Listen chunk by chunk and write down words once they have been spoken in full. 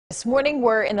This morning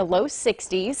we're in the low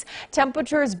 60s.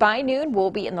 Temperatures by noon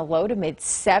will be in the low to mid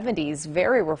 70s.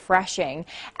 Very refreshing.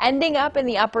 Ending up in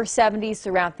the upper 70s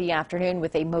throughout the afternoon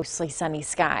with a mostly sunny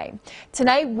sky.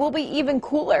 Tonight will be even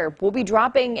cooler. We'll be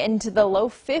dropping into the low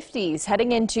 50s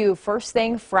heading into first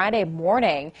thing Friday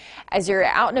morning. As you're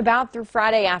out and about through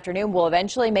Friday afternoon, we'll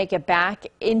eventually make it back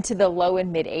into the low and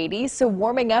mid 80s. So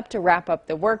warming up to wrap up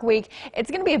the work week.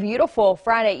 It's going to be a beautiful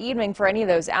Friday evening for any of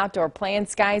those outdoor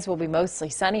plans. Skies will be mostly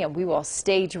sunny and we will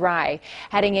stay dry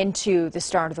heading into the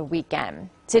start of the weekend.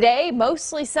 Today,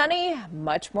 mostly sunny,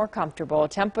 much more comfortable.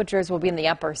 Temperatures will be in the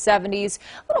upper 70s.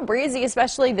 A little breezy,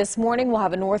 especially this morning. We'll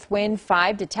have a north wind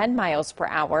 5 to 10 miles per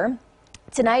hour.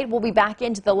 Tonight, we'll be back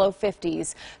into the low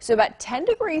 50s, so about 10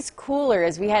 degrees cooler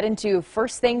as we head into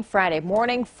first thing Friday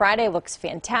morning. Friday looks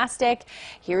fantastic.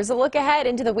 Here's a look ahead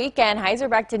into the weekend. Highs are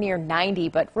back to near 90,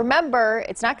 but remember,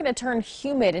 it's not going to turn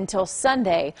humid until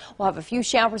Sunday. We'll have a few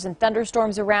showers and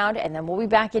thunderstorms around, and then we'll be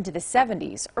back into the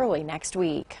 70s early next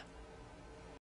week.